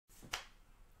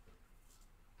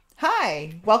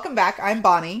Hi, welcome back. I'm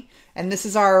Bonnie, and this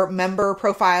is our member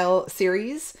profile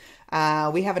series.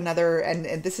 We have another,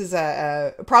 and this is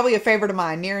probably a favorite of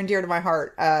mine, near and dear to my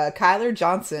heart, Kyler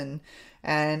Johnson.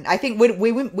 And I think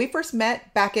we first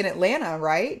met back in Atlanta,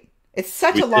 right? It's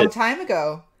such We a long did. time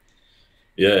ago.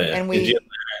 Yeah. And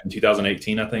In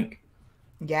 2018, I think.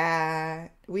 yeah,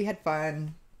 we had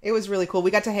fun. It was really cool.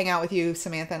 We got to hang out with you,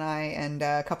 Samantha and I, and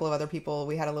a couple of other people.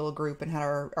 We had a little group and had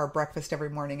our breakfast every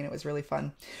morning, and it was really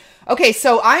fun. Okay,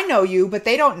 so I know you, but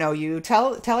they don't know you.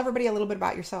 Tell everybody a little bit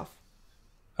about yourself.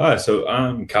 Hi, so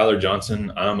I'm Kyler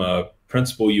Johnson. I'm a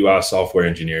principal UI software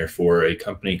engineer for a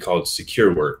company called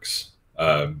SecureWorks.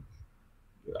 Um,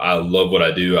 I love what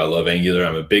I do. I love Angular.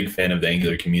 I'm a big fan of the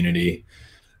Angular community.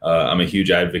 I'm a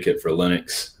huge advocate for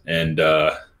Linux. And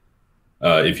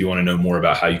if you want to know more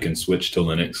about how you can switch to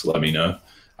Linux, let me know.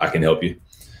 I can help you.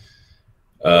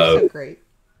 You're Uh, so great.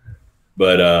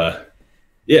 but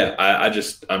yeah,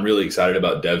 I'm really excited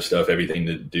about dev stuff, everything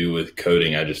to do with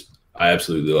coding. I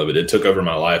absolutely love it. It took over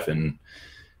my life, and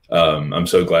I'm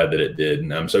so glad that it did.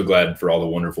 And I'm so glad for all the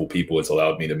wonderful people it's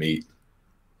allowed me to meet.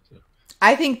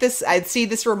 I see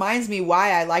this reminds me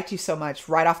why I liked you so much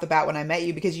right off the bat when I met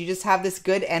you, because you just have this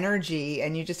good energy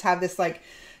and you just have this like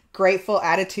grateful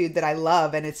attitude that I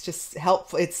love, and it's just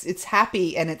helpful. It's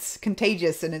happy and it's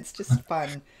contagious and it's just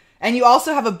fun. And you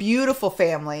also have a beautiful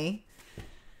family.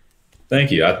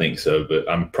 Thank you. I think so, but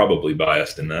I'm probably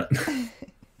biased in that.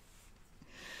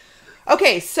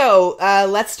 Okay, so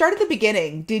let's start at the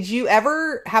beginning. Did you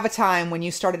ever have a time when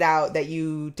you started out that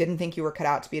you didn't think you were cut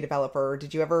out to be a developer?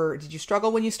 Did you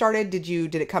struggle when you started?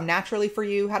 Did it come naturally for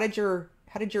you? How did your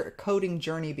coding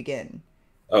journey begin?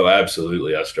 Oh,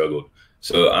 absolutely. I struggled.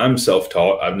 So I'm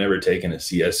self-taught. I've never taken a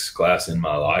CS class in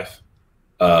my life.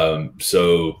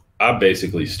 So I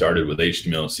basically started with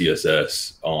HTML,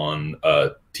 CSS on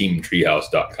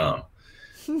teamtreehouse.com.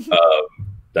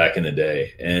 Back in the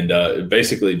day, and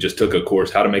basically just took a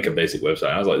course how to make a basic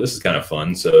website. I was like, this is kind of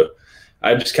fun, so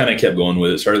I just kind of kept going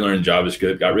with it. Started learning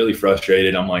JavaScript, got really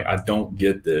frustrated. I'm like, I don't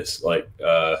get this, but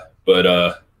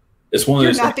it's one of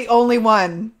You're those things. not the only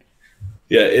one.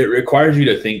 Yeah, it requires you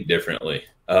to think differently,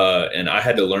 and I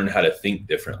had to learn how to think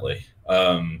differently.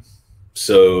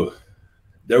 So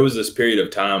there was this period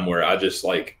of time where I just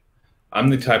like, I'm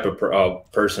the type of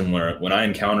person where when I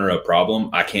encounter a problem,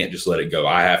 I can't just let it go.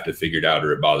 I have to figure it out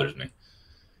or it bothers me.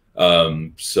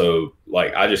 So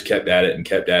like I just kept at it and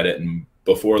kept at it. And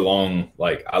before long,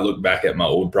 like I look back at my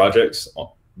old projects,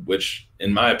 which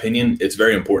in my opinion, it's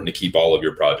very important to keep all of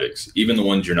your projects, even the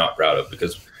ones you're not proud of,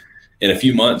 because in a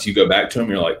few months you go back to them,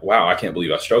 you're like, wow, I can't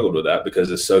believe I struggled with that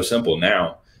because it's so simple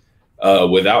now.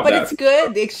 Without But that, it's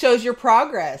good. It shows your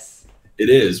progress. it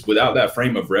is without that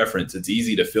frame of reference, it's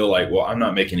easy to feel like, well, I'm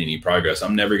not making any progress.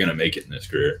 I'm never going to make it in this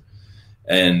career.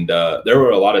 And there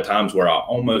were a lot of times where I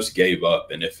almost gave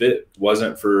up. And if it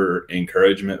wasn't for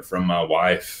encouragement from my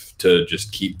wife to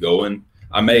just keep going,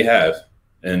 I may have.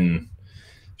 And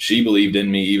she believed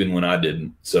in me even when I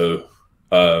didn't. So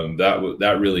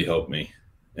that really helped me.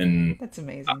 And That's I,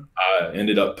 amazing. I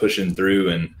ended up pushing through,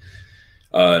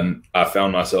 and I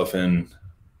found myself in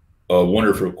a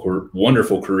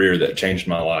wonderful career that changed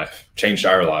my life, changed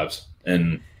our lives.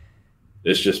 And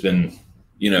it's just been,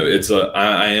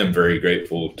 I am very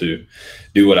grateful to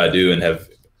do what I do and have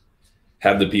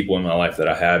the people in my life that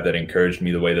I have that encouraged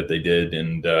me the way that they did.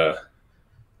 And, I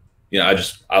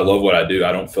love what I do.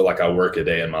 I don't feel like I work a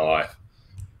day in my life.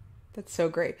 That's so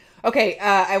great. Okay,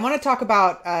 I want to talk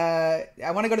about. I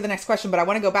want to go to the next question, but I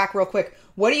want to go back real quick.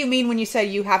 What do you mean when you say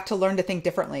you have to learn to think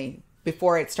differently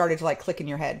before it started to like click in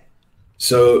your head?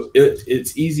 So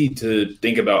it's easy to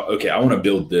think about, okay, I want to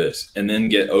build this and then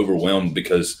get overwhelmed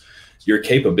because your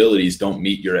capabilities don't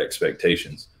meet your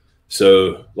expectations.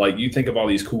 So like you think of all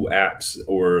these cool apps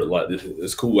or like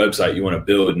this cool website you want to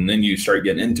build, and then you start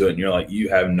getting into it and you're like, you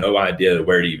have no idea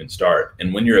where to even start.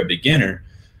 And when you're a beginner,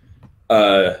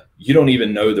 you don't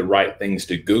even know the right things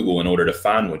to Google in order to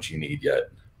find what you need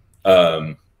yet.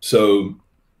 So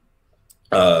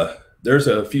there's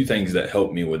a few things that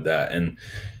help me with that. And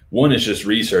one is just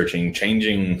researching,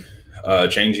 changing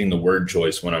the word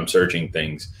choice when I'm searching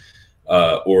things,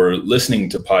 or listening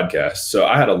to podcasts. So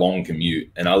I had a long commute,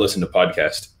 and I listened to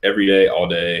podcasts every day, all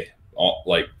day,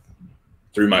 like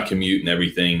through my commute and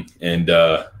everything. And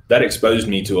that exposed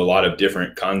me to a lot of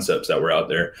different concepts that were out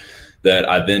there that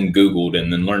I then Googled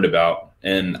and then learned about.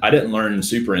 And I didn't learn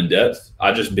super in depth.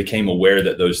 I just became aware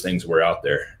that those things were out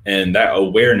there. And that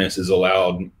awareness of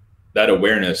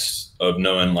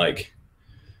knowing like,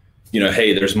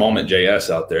 hey, there's Moment.js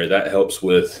out there that helps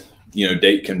with,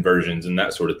 date conversions and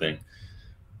that sort of thing.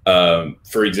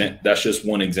 For example, that's just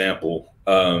one example.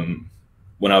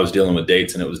 when I was dealing with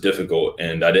dates and it was difficult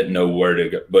and I didn't know where to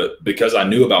go. But because I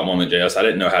knew about Moment.js, I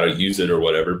didn't know how to use it or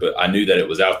whatever, but I knew that it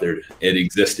was out there. It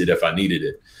existed if I needed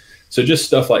it. So just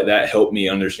stuff like that helped me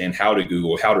understand how to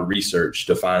Google, how to research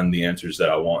to find the answers that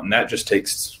I want. And that just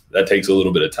takes a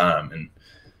little bit of time. And,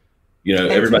 you know,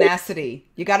 and tenacity.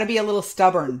 You got to be a little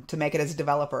stubborn to make it as a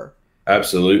developer.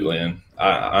 Absolutely. And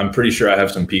I'm pretty sure I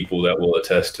have some people that will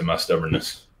attest to my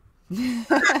stubbornness.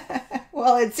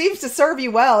 Well, it seems to serve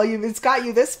you well. It's got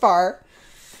you this far.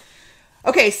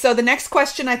 Okay, so the next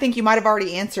question I think you might have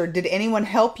already answered. Did anyone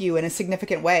help you in a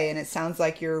significant way? And it sounds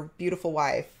like your beautiful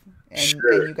wife. And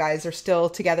you guys are still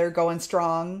together going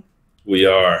strong. We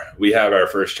are. We have our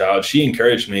first child. She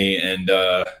encouraged me and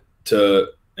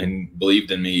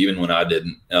believed in me even when I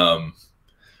didn't.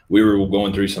 We were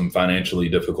going through some financially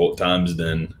difficult times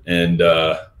then. And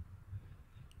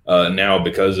now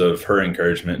because of her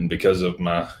encouragement and because of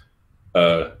my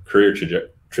career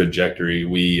trajectory,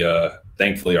 we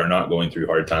thankfully are not going through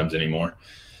hard times anymore.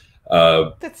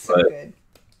 That's so good.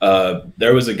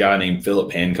 There was a guy named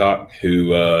Philip Hancock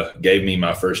who gave me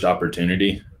my first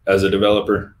opportunity as a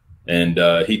developer, and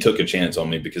he took a chance on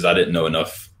me because I didn't know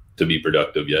enough to be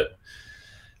productive yet.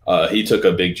 He took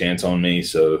a big chance on me.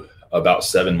 So about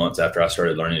 7 months after I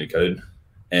started learning to code,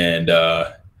 and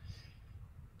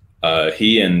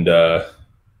he and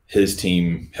his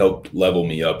team helped level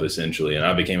me up essentially, and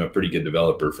I became a pretty good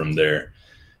developer from there.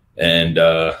 And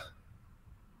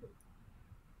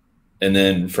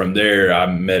then from there, I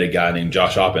met a guy named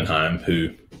Josh Oppenheim,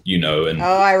 who you know. And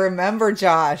I remember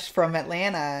Josh from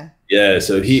Atlanta. Yeah,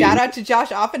 so shout out to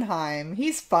Josh Oppenheim.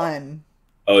 He's fun.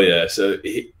 Oh yeah, so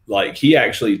he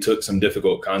actually took some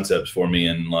difficult concepts for me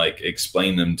and like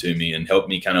explained them to me and helped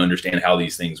me kind of understand how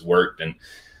these things worked. And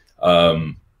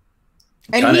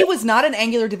he was not an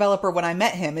Angular developer when I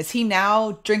met him. Is he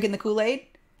now drinking the Kool-Aid?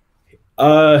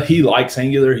 He likes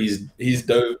Angular. He's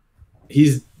dope.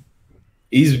 He's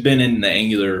been in the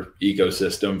Angular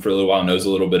ecosystem for a little while, knows a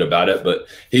little bit about it, but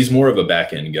he's more of a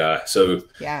back-end guy. So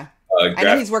yeah, I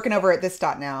know he's working over at this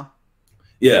dot now.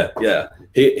 Yeah.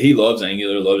 He loves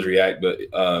Angular, loves React, but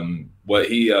what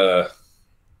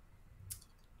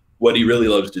he really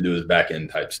loves to do is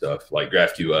back-end type stuff like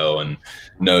GraphQL and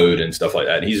Node and stuff like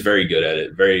that. And he's very good at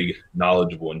it, very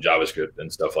knowledgeable in JavaScript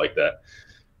and stuff like that.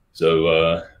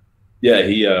 So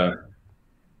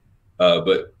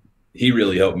but he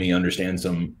really helped me understand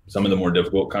some of the more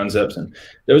difficult concepts. And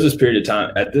there was this period of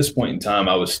time, at this point in time,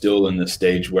 I was still in this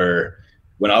stage where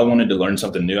when I wanted to learn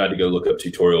something new, I had to go look up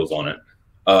tutorials on it.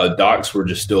 Docs were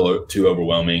just still too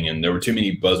overwhelming, and there were too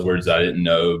many buzzwords I didn't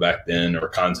know back then or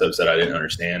concepts that I didn't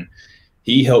understand.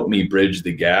 He helped me bridge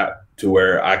the gap to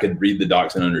where I could read the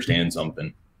docs and understand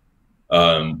something,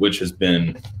 which has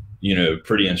been,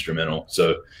 pretty instrumental.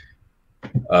 So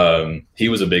he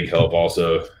was a big help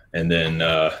also. And then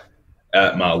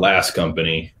at my last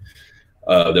company,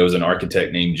 there was an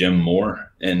architect named Jim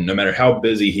Moore, and no matter how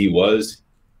busy he was,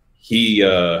 he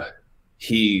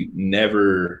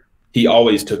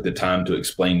always took the time to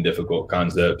explain difficult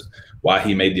concepts, why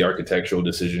he made the architectural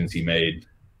decisions he made.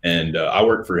 And I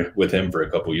worked with him for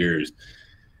a couple years,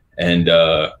 and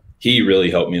he really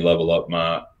helped me level up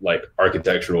my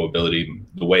architectural ability,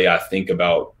 the way I think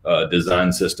about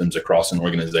design systems across an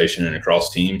organization and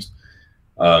across teams.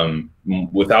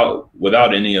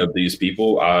 Without any of these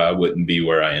people, I wouldn't be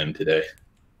where I am today.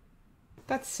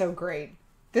 That's so great.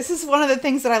 This is one of the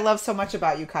things that I love so much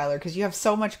about you, Kyler, because you have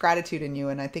so much gratitude in you,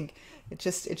 and I think it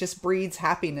just breeds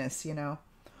happiness,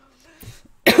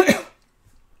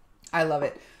 I love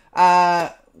it.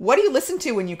 What do you listen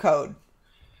to when you code?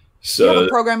 So, do you have a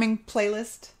programming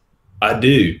playlist? I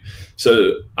do.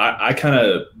 So I kind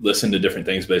of listen to different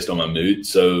things based on my mood.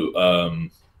 So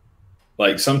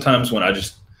sometimes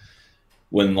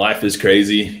when life is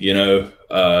crazy, and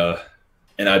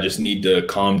I just need to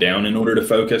calm down in order to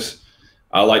focus,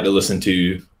 I like to listen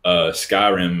to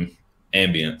Skyrim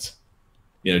ambience,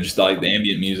 just like the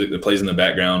ambient music that plays in the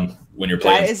background when you're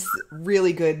playing. That is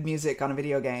really good music on a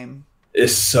video game.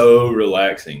 It's so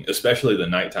relaxing, especially the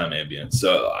nighttime ambience.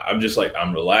 So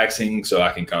I'm relaxing so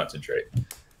I can concentrate.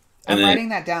 I'm writing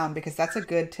that down because that's a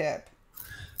good tip.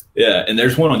 Yeah, and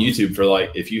there's one on YouTube for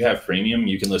if you have premium,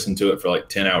 you can listen to it for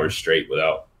 10 hours straight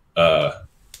without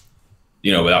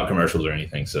without commercials or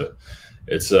anything. So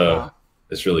it's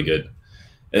it's really good.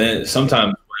 And then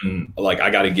sometimes when I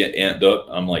got to get amped up,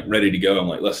 I'm ready to go. I'm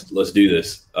let's do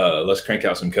this. Let's crank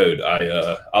out some code.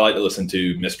 I like to listen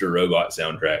to Mr. Robot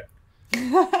soundtrack.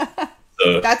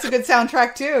 So, that's a good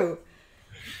soundtrack too.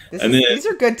 These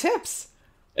are good tips.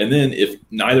 And then if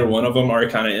neither one of them are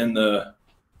kind of in the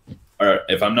or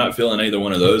if I'm not feeling either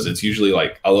one of those, it's usually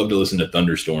like I love to listen to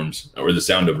thunderstorms or the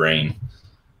sound of rain.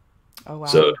 Oh,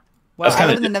 So wow. Well, that's I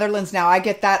kind live of in the Netherlands now. I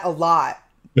get that a lot.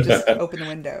 Just open the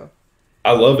window.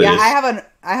 I love it. Yeah,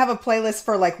 I have a playlist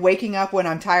for like waking up when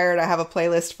I'm tired. I have a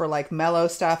playlist for like mellow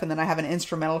stuff, and then I have an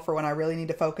instrumental for when I really need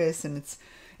to focus. And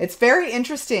it's very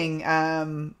interesting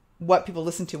what people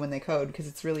listen to when they code because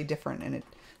it's really different, and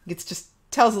it's just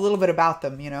tells a little bit about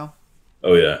them, you know.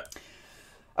 Oh yeah.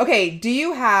 Okay, do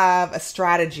you have a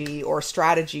strategy or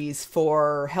strategies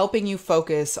for helping you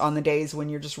focus on the days when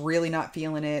you're just really not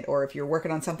feeling it, or if you're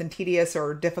working on something tedious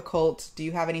or difficult? Do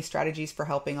you have any strategies for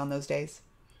helping on those days?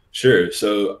 Sure.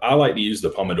 So I like to use the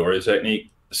Pomodoro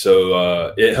technique.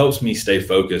 So it helps me stay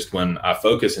focused when I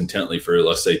focus intently for,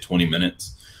 let's say, 20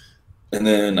 minutes. And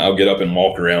then I'll get up and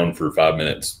walk around for 5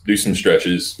 minutes, do some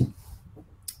stretches,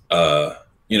 uh,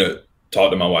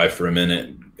 talk to my wife for a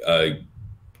minute, uh,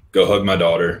 go hug my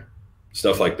daughter,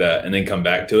 stuff like that, and then come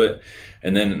back to it.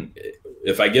 And then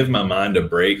if I give my mind a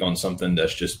break on something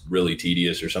that's just really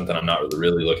tedious or something I'm not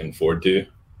really looking forward to,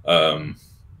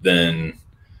 then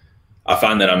I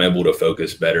find that I'm able to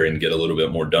focus better and get a little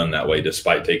bit more done that way,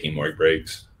 despite taking more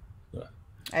breaks.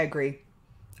 I agree.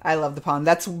 I love the pond.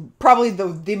 That's probably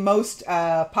the most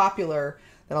popular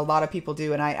that a lot of people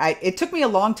do. And I it took me a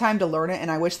long time to learn it,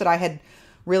 and I wish that I had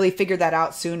really figured that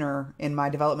out sooner in my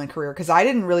development career because I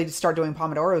didn't really start doing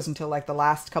Pomodoros until like the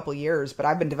last couple years. But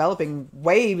I've been developing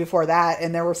way before that,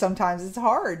 and there were sometimes it's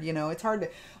hard. It's hard to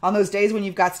on those days when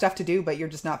you've got stuff to do, but you're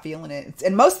just not feeling it.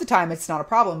 And most of the time, it's not a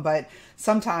problem, but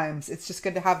sometimes it's just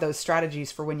good to have those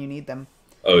strategies for when you need them.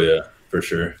 Oh yeah, for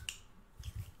sure.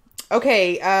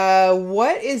 Okay,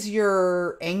 what is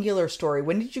your Angular story?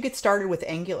 When did you get started with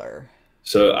Angular?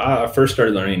 So I first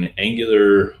started learning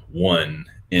Angular 1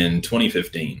 in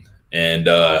 2015 and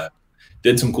Wow.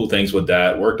 did some cool things with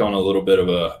that. Worked on a little bit of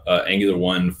a Angular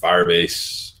 1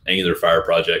 Firebase Angular Fire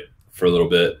project for a little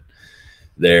bit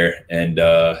there, and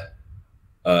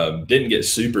didn't get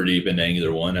super deep into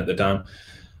Angular 1 at the time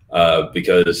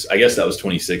because I guess that was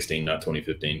 2016, not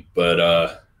 2015. But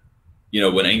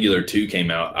when Angular 2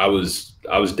 came out, I was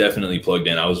definitely plugged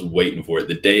in. I was waiting for it.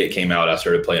 The day it came out, I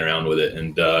started playing around with it,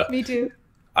 and Me too.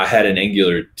 I had an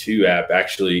Angular 2 app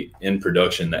actually in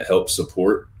production that helped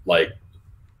support like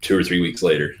 2 or 3 weeks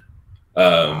later.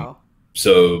 Um, Wow.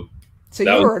 so So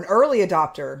that you was, were an early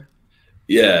adopter.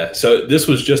 yeah. So this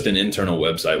was just an internal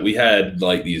website. We had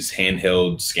like these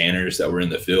handheld scanners that were in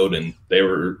the field, and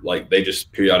they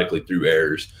just periodically threw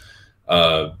errors.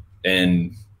 Uh,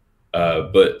 and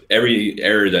but every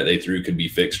error that they threw could be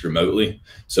fixed remotely.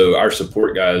 So our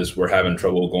support guys were having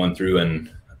trouble going through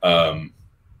and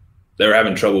they were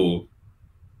having trouble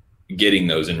getting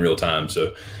those in real time.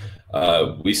 So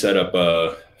we set up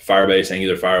Firebase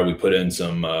Angular Fire. We put in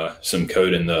some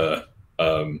code in the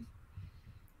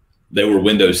they were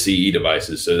Windows CE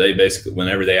devices. So they basically,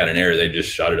 whenever they had an error, they just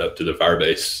shot it up to the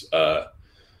Firebase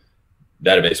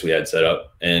database we had set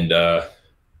up, and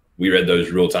we read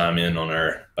those real time in on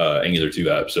our Angular 2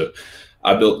 app. So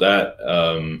I built that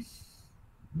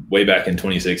way back in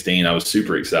 2016. I was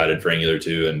super excited for Angular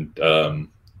 2, and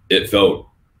it felt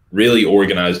really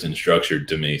organized and structured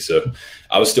to me. So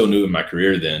I was still new in my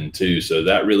career then too. So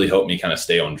that really helped me kind of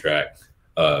stay on track.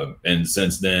 And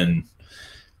since then,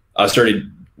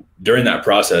 during that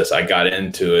process, I got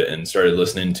into it and started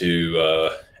listening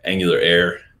to Angular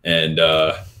Air, and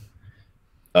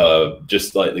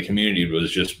just like the community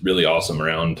was just really awesome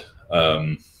around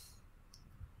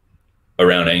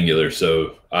Angular.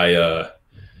 So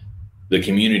the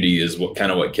community is what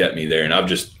kept me there. And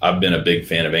I've been a big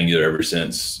fan of Angular ever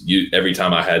since. Every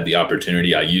time I had the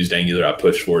opportunity, I used Angular. I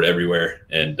pushed for it everywhere.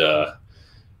 And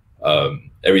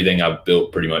everything I've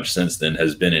built pretty much since then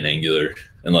has been in Angular,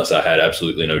 unless I had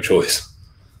absolutely no choice.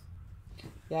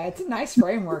 Yeah, it's a nice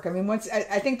framework. I mean,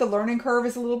 I think the learning curve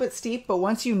is a little bit steep, but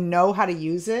once you know how to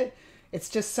use it, it's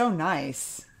just so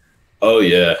nice. Oh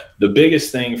yeah. The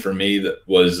biggest thing for me that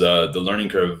was the learning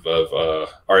curve of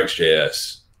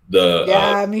RxJS, the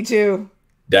Yeah, me too.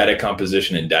 data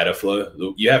composition and data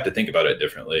flow. You have to think about it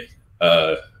differently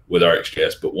with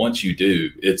RxJS, but once you do,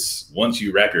 once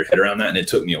you wrap your head around that, and it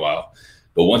took me a while,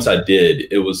 but once I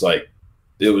did, it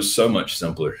was so much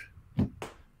simpler.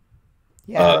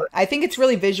 Yeah, I think it's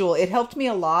really visual. It helped me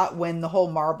a lot when the whole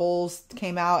marbles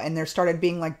came out and there started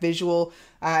being like visual.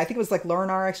 I think it was like Learn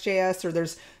RxJS, or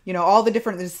there's, all the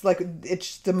different,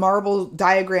 it's the marble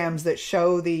diagrams that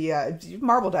show the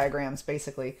marble diagrams,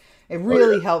 basically. It Oh yeah.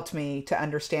 really helped me to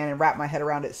understand and wrap my head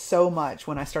around it so much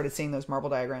when I started seeing those marble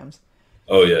diagrams.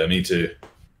 Oh yeah, me too.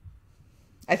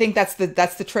 I think that's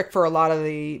the trick for a lot of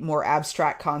the more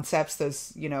abstract concepts.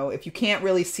 Those, if you can't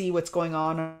really see what's going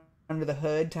on under the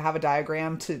hood to have a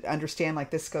diagram to understand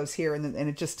like this goes here, and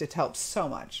it helps so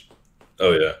much.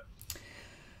 Oh yeah.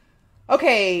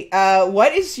 Okay,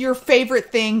 what is your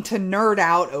favorite thing to nerd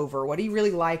out over? What do you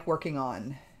really like working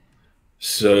on?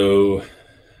 So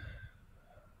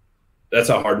that's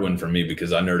a hard one for me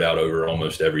because I nerd out over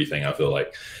almost everything, I feel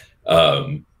like.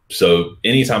 So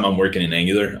anytime I'm working in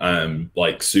Angular, I'm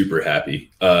like super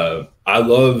happy. I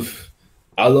love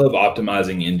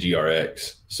optimizing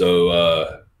NGRX.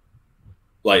 So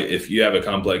like if you have a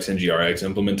complex NGRX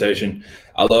implementation,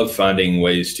 I love finding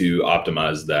ways to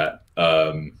optimize that,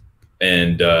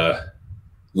 and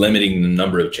limiting the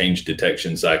number of change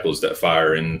detection cycles that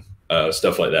fire, and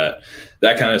stuff like that.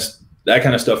 That kind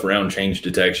of stuff around change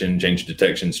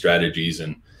detection strategies,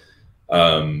 and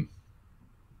um,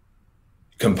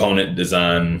 component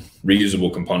design,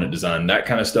 reusable component design, that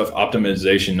kind of stuff.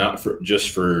 Optimization, not for just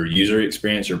for user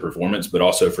experience or performance, but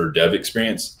also for dev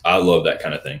experience. I love that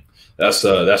kind of thing. That's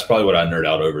probably what I nerd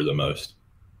out over the most.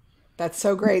 That's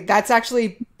so great. That's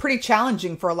actually pretty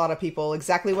challenging for a lot of people.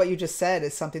 Exactly what you just said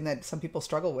is something that some people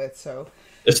struggle with. So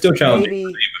It's still challenging maybe for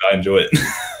me, but I enjoy it.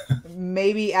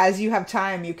 maybe as you have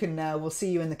time, you can we'll see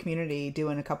you in the community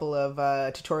doing a couple of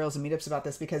tutorials and meetups about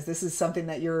this, because this is something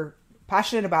that you're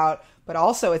passionate about, but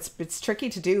also it's tricky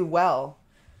to do well.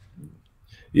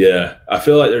 Yeah, I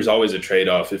feel like there's always a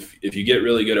trade-off. If you get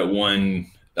really good at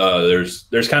one, there's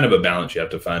kind of a balance you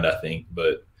have to find, I think.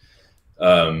 But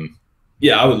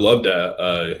yeah, I would love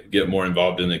to get more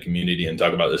involved in the community and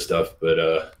talk about this stuff.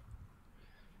 But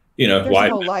There's a wife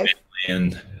whole life.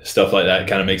 and stuff like that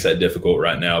kind of makes that difficult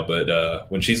right now. But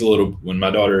when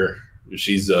my daughter,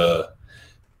 she's about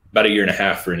a year and a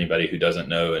half for anybody who doesn't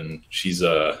know, and she's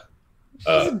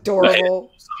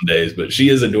Adorable. some days, but she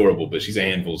is adorable, but she's a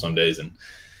handful some days. And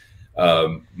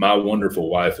my wonderful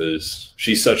wife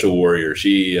she's such a warrior.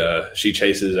 She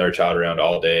chases our child around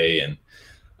all day, and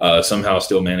somehow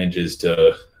still manages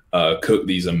to cook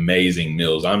these amazing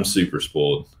meals. I'm super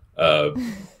spoiled. Now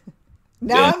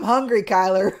I'm hungry,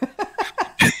 Kyler.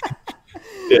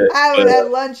 Yeah, I haven't had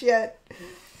lunch yet.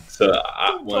 So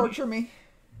Don't torture me.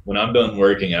 when I'm done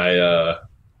working, I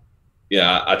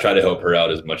try to help her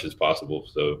out as much as possible.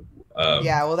 So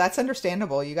Yeah, well, that's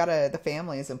understandable. The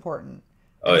family is important.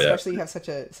 Oh yeah, Especially you have such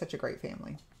a great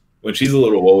family. when she's a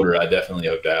little older, I definitely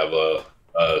hope to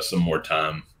have some more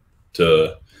time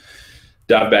to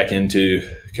dive back into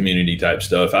community type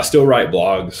stuff. I still write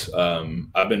blogs.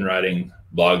 I've been writing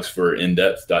blogs for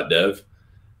indepth.dev.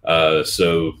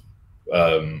 So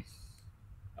I'm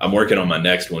working on my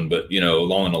next one, but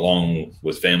along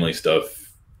with family stuff,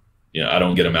 I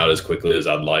don't get them out as quickly as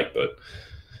I'd like, but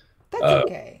That's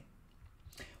okay.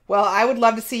 Well, I would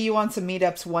love to see you on some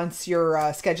meetups once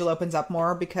your schedule opens up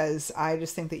more, because I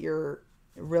just think that you're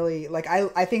really like,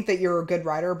 I think that you're a good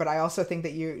writer, but I also think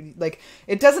that you like,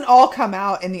 it doesn't all come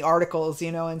out in the articles,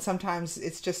 and sometimes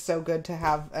it's just so good to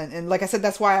have. And like I said,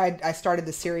 that's why I started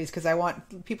this series, because I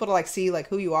want people to like see like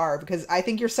who you are, because I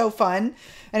think you're so fun,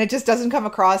 and it just doesn't come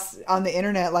across on the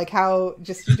internet, like how you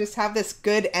just have this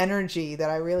good energy that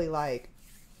I really like.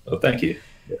 well, thank you.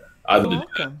 Yeah, I'd love to do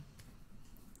that. Welcome.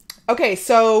 Okay,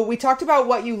 so we talked about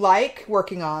what you like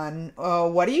working on.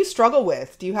 What do you struggle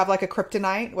with? Do you have like a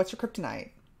kryptonite? What's your kryptonite?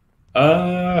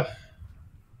 I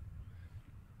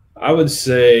would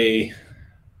say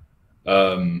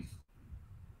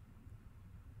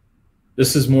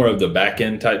this is more of the back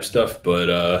end type stuff,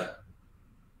 but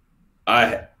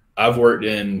I've worked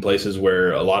in places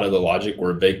where a lot of the logic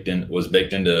was baked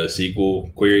into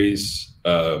SQL queries,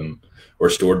 or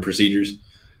stored procedures.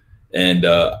 And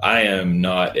I am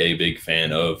not a big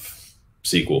fan of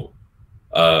SQL.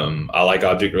 I like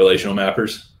object relational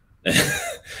mappers,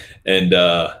 and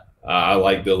I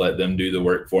like to let them do the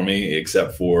work for me,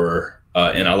 except for,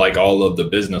 and I like all of the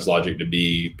business logic to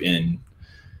be in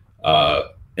a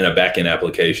backend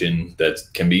application that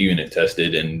can be unit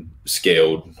tested and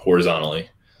scaled horizontally.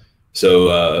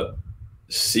 So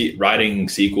writing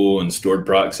SQL and stored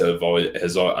procs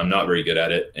I'm not very good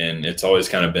at it, and it's always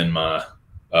kind of been my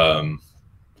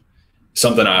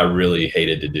something I really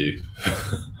hated to do.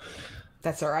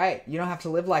 That's all right. You don't have to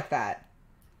live like that.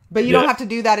 But you don't have to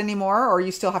do that anymore, or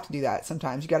you still have to do that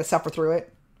sometimes? You got to suffer through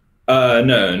it?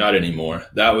 No, not anymore.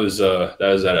 That was at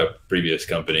a previous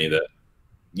company that,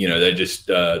 they just,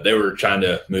 they were trying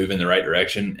to move in the right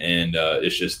direction. And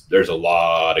it's just, there's a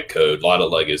lot of code, a lot of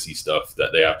legacy stuff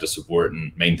that they have to support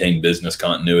and maintain business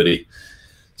continuity.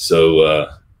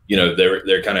 So,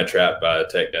 they're kind of trapped by a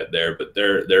tech debt there, but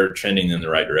they're trending in the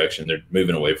right direction. They're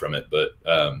moving away from it, but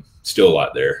still a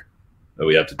lot there that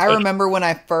we have to touch. I remember when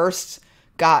I first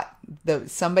got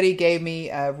somebody gave me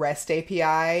a REST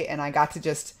API, and I got to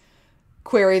just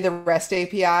query the REST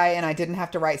API and I didn't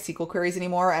have to write SQL queries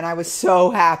anymore. And I was so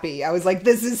happy. I was like,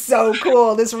 this is so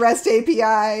cool. This REST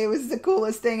API, it was the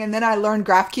coolest thing. And then I learned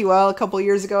GraphQL a couple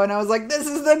years ago and I was like, this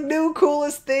is the new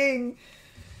coolest thing.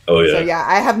 Oh yeah. So yeah,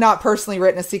 I have not personally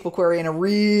written a SQL query in a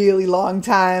really long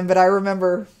time, but I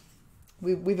remember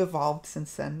we've evolved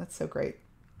since then. That's so great.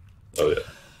 Oh yeah.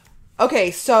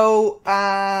 Okay, so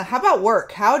how about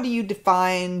work? How do you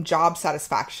define job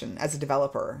satisfaction as a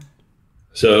developer?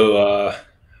 So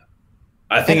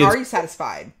I think And are you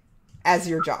satisfied as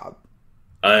your job?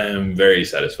 I am very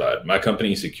satisfied. My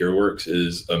company, SecureWorks,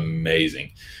 is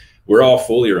amazing. We're all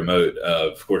fully remote.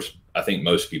 Of course, I think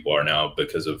most people are now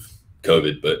because of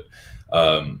COVID, but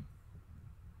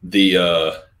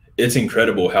it's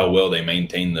incredible how well they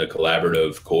maintain the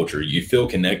collaborative culture. You feel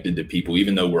connected to people,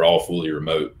 even though we're all fully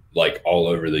remote, like all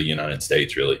over the United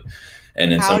States, really.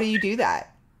 And how do you do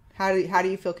that? How do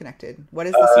you feel connected? What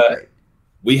is the secret?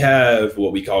 We have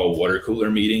what we call water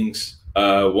cooler meetings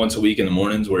once a week in the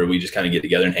mornings, where we just kind of get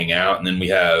together and hang out. And then we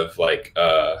have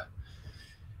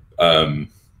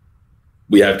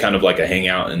we have kind of like a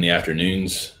hangout in the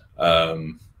afternoons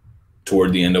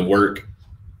toward the end of work,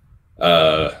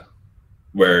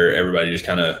 where everybody just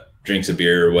kind of drinks a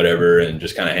beer or whatever and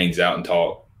just kind of hangs out and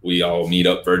talk. We all meet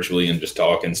up virtually and just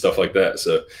talk and stuff like that.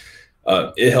 So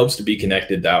it helps to be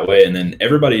connected that way. And then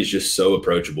everybody's just so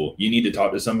approachable. You need to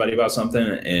talk to somebody about something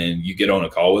and you get on a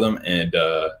call with them and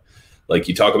like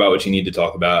you talk about what you need to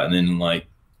talk about. And then like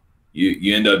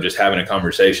you end up just having a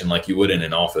conversation like you would in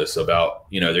an office about,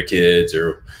 their kids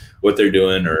or what they're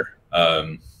doing or,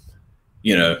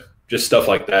 just stuff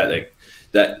like that.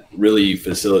 That really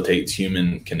facilitates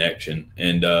human connection.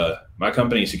 And my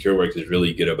company, SecureWorks, is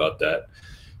really good about that.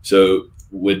 So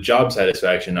with job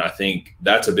satisfaction, I think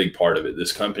that's a big part of it.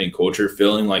 This company culture,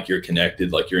 feeling like you're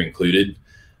connected, like you're included.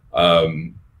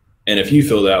 And if you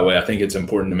feel that way, I think it's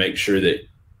important to make sure that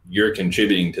you're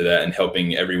contributing to that and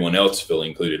helping everyone else feel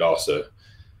included also.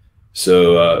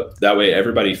 So that way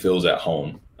everybody feels at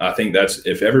home. I think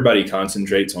if everybody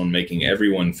concentrates on making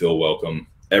everyone feel welcome,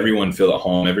 everyone feel at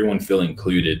home, everyone feel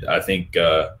included, I think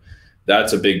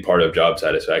that's a big part of job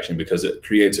satisfaction because it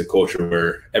creates a culture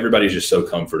where everybody's just so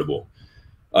comfortable.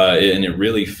 And it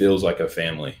really feels like a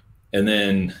family. And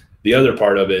then the other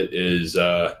part of it is,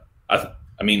 I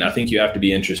think you have to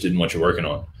be interested in what you're working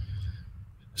on.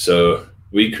 So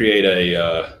we create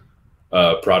a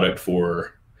product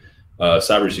for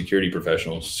cybersecurity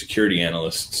professionals, security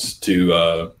analysts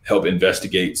to help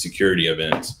investigate security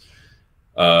events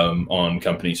on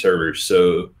company servers.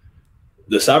 So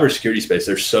the cybersecurity space,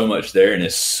 there's so much there and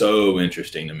it's so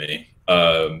interesting to me.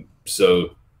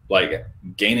 So like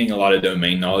gaining a lot of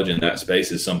domain knowledge in that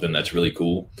space is something that's really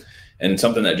cool and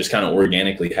something that just kind of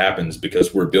organically happens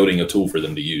because we're building a tool for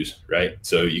them to use, right?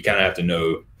 So you kind of have to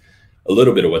know a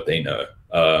little bit of what they know.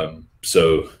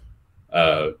 So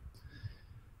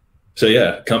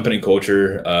yeah, company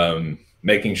culture,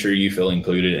 making sure you feel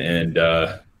included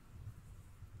and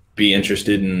be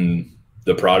interested in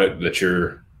the product that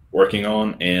you're working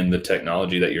on and the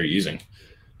technology that you're using,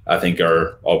 I think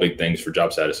are all big things for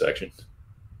job satisfaction.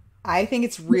 I think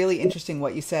it's really interesting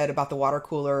what you said about the water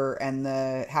cooler and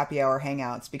the happy hour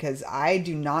hangouts, because I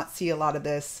do not see a lot of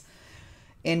this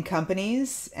in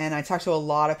companies. And I talk to a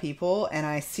lot of people and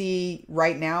I see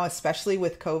right now, especially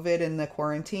with COVID and the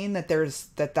quarantine, that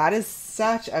that is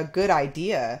such a good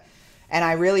idea. And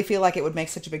I really feel like it would make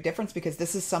such a big difference because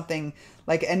this is something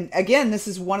like, and again, this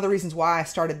is one of the reasons why I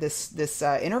started this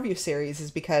interview series,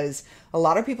 is because a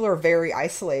lot of people are very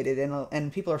isolated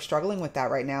and people are struggling with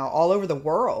that right now all over the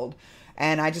world.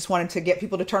 And I just wanted to get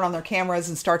people to turn on their cameras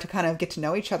and start to kind of get to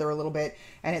know each other a little bit.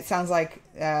 And it sounds like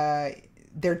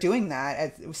they're doing that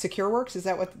at SecureWorks. Is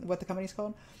that what the company's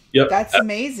called? Yep. That's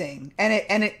amazing.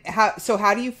 So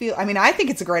how do you feel? I mean, I think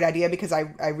it's a great idea because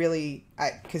I really,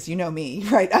 because you know me,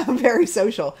 right? I'm very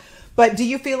social. But do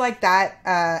you feel like that,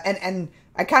 and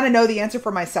I kind of know the answer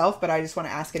for myself, but I just want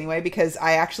to ask anyway, because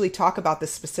I actually talk about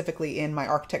this specifically in my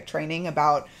architect training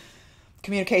about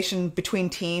communication between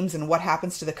teams and what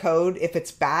happens to the code if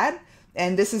it's bad.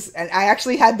 And I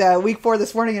actually had the week 4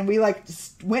 this morning and we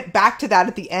just went back to that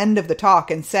at the end of the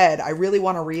talk and said, I really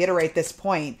want to reiterate this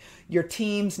point. Your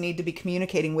teams need to be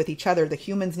communicating with each other. The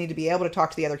humans need to be able to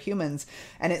talk to the other humans.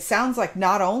 And it sounds like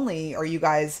not only are you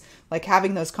guys like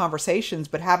having those conversations,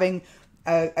 but having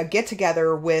a get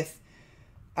together with,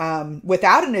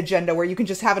 without an agenda, where you can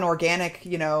just have an organic,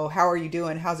 how are you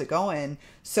doing? How's it going?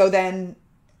 So then,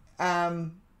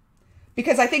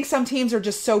 because I think some teams are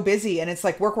just so busy and it's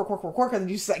like work, and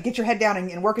you just like get your head down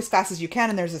and work as fast as you can.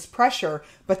 And there's this pressure,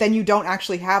 but then you don't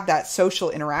actually have that social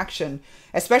interaction,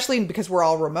 especially because we're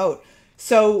all remote.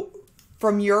 So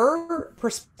From your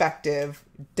perspective,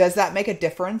 does that make a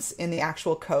difference in the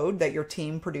actual code that your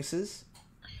team produces?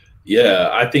 Yeah,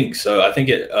 I think so. I think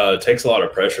it takes a lot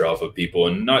of pressure off of people,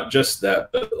 and not just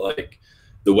that, but like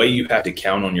the way you have to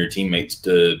count on your teammates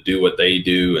to do what they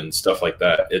do and stuff like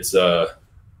that. It's uh,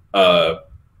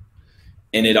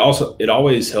 and it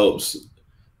always helps.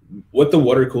 What the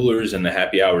water coolers and the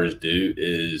happy hours do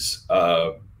is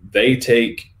they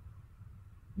take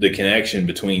the connection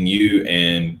between you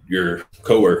and your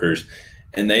coworkers,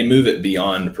 and they move it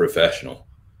beyond professional.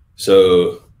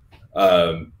 So,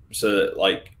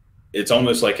 like it's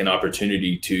almost like an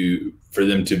opportunity for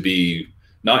them to be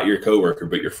not your coworker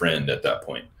but your friend at that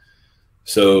point.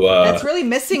 So That's really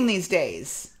missing these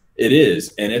days. it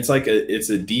is, and it's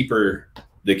a deeper.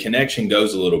 The connection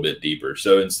goes a little bit deeper.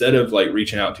 So instead of like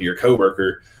reaching out to your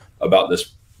coworker about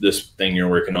this thing you're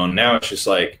working on, now it's just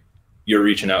like you're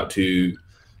reaching out to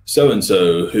so and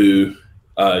so who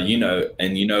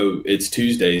it's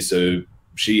Tuesday, so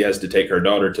she has to take her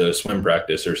daughter to swim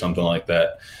practice or something like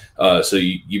that. So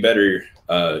you better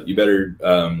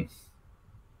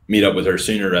meet up with her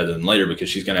sooner rather than later because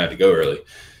she's going to have to go early.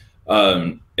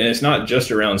 And it's not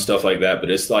just around stuff like that, but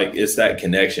it's that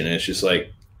connection. And it's just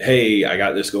like, hey, I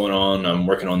got this going on. I'm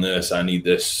working on this. I need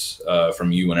this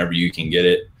from you whenever you can get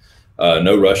it.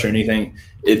 No rush or anything.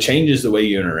 It changes the way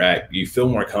you interact. You feel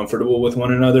more comfortable with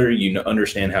one another. You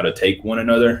understand how to take one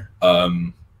another.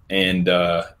 And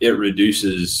it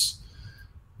reduces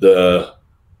the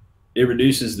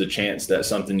chance that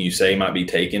something you say might be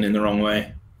taken in the wrong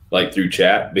way, like through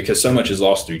chat, because so much is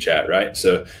lost through chat, right?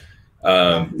 So,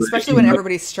 especially when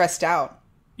everybody's stressed out.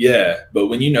 Yeah, but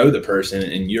when you know the person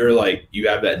and you're like, you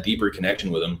have that deeper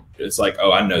connection with them, it's like,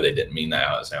 oh, I know they didn't mean that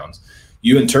how it sounds.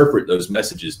 You interpret those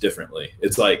messages differently.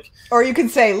 It's like, or you can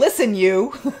say, listen,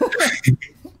 you.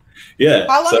 Yeah.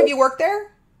 How long have you worked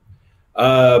there?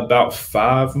 About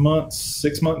 5 months,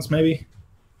 6 months, maybe.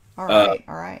 All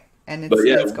right. And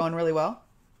it's going really well.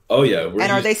 Oh yeah.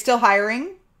 And are they still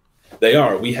hiring? They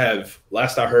are.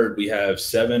 Last I heard, we have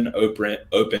 7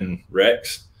 open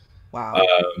recs. Wow.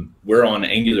 We're on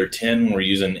Angular 10. We're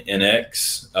using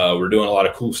NX. We're doing a lot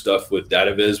of cool stuff with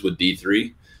DataViz with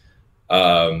D3.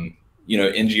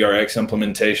 NGRX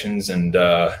implementations, and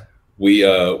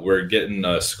we're getting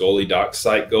a Scully doc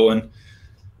site going.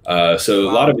 So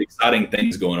wow. A lot of exciting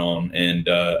things going on. And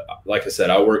like I said,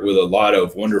 I work with a lot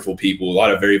of wonderful people, a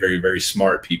lot of very, very, very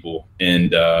smart people.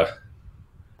 And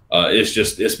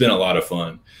it's been a lot of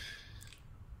fun.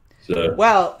 So.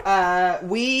 Well,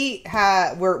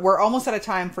 we're almost out of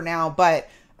time for now, but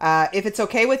if it's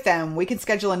okay with them, we can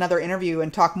schedule another interview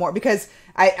and talk more, because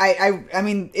I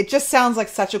mean, it just sounds like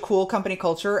such a cool company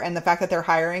culture, and the fact that they're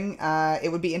hiring,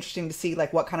 it would be interesting to see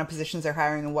like what kind of positions they're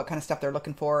hiring and what kind of stuff they're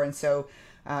looking for. And so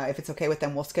if it's okay with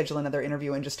them, we'll schedule another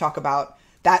interview and just talk about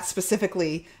that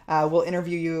specifically. We'll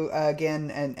interview you again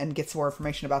and get some more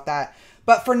information about that.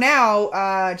 But for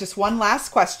now, just one last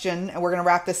question, and we're going to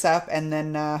wrap this up, and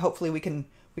then hopefully we can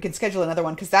schedule another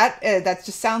one, because that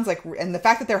just sounds like, and the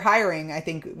fact that they're hiring, I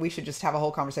think we should just have a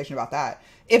whole conversation about that,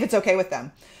 if it's okay with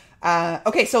them.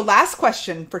 Okay, so last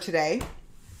question for today.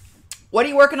 What are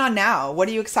you working on now? What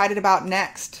are you excited about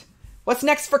next? What's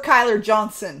next for Kyler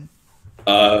Johnson?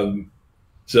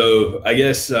 So I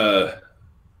guess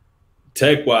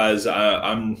tech-wise,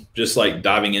 I'm just like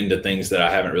diving into things that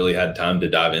I haven't really had time to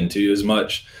dive into as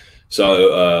much.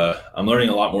 So I'm learning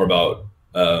a lot more about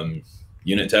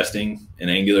unit testing in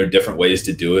Angular, different ways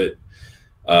to do it.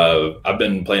 I've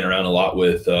been playing around a lot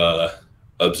with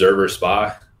Observer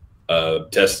Spy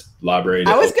test library.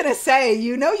 I was going to say,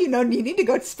 you need to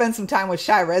go spend some time with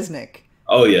Shai Resnick.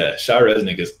 Oh yeah, Shai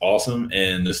Resnick is awesome,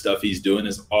 and the stuff he's doing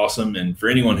is awesome. And for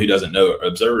anyone who doesn't know,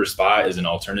 Observer Spy is an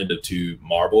alternative to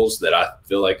Marbles that I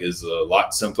feel like is a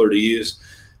lot simpler to use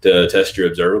to test your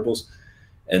observables.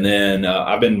 And then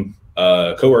I've been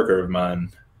a coworker of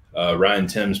mine, Ryan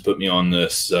Timms, put me on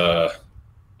this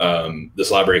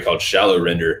this library called Shallow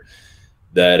Render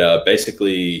that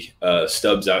basically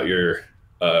stubs out your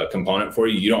component for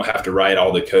you. You don't have to write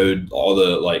all the code, all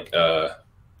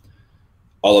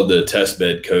of the test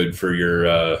bed code for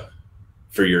your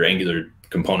Angular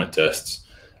component tests.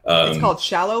 It's called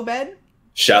Shallow Bed?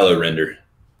 Shallow Render.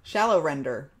 Shallow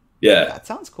Render. Yeah. That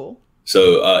sounds cool.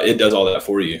 So it does all that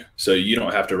for you. So you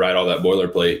don't have to write all that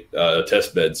boilerplate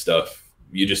test bed stuff.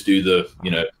 You just do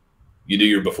you do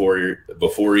your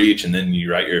before each, and then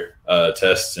you write your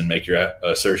tests and make your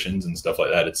assertions and stuff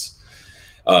like that.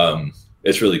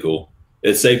 It's really cool.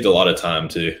 It saved a lot of time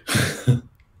too.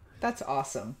 That's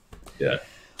awesome. Yeah.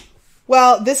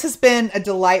 Well, this has been a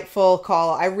delightful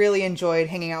call. I really enjoyed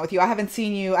hanging out with you. I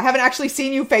haven't actually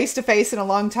seen you face to face in a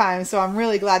long time, so I'm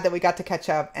really glad that we got to catch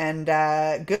up. And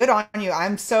good on you.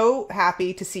 I'm so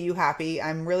happy to see you happy.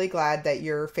 I'm really glad that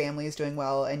your family is doing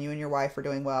well and you and your wife are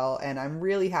doing well. And I'm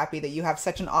really happy that you have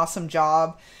such an awesome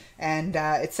job. And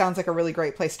it sounds like a really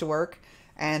great place to work.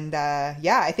 And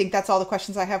yeah, I think that's all the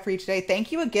questions I have for you today.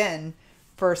 Thank you again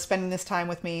for spending this time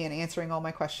with me and answering all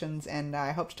my questions. And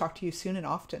I hope to talk to you soon and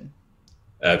often.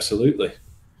 Absolutely.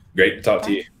 Great to talk to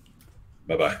Bye. you.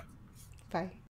 Bye bye. Bye.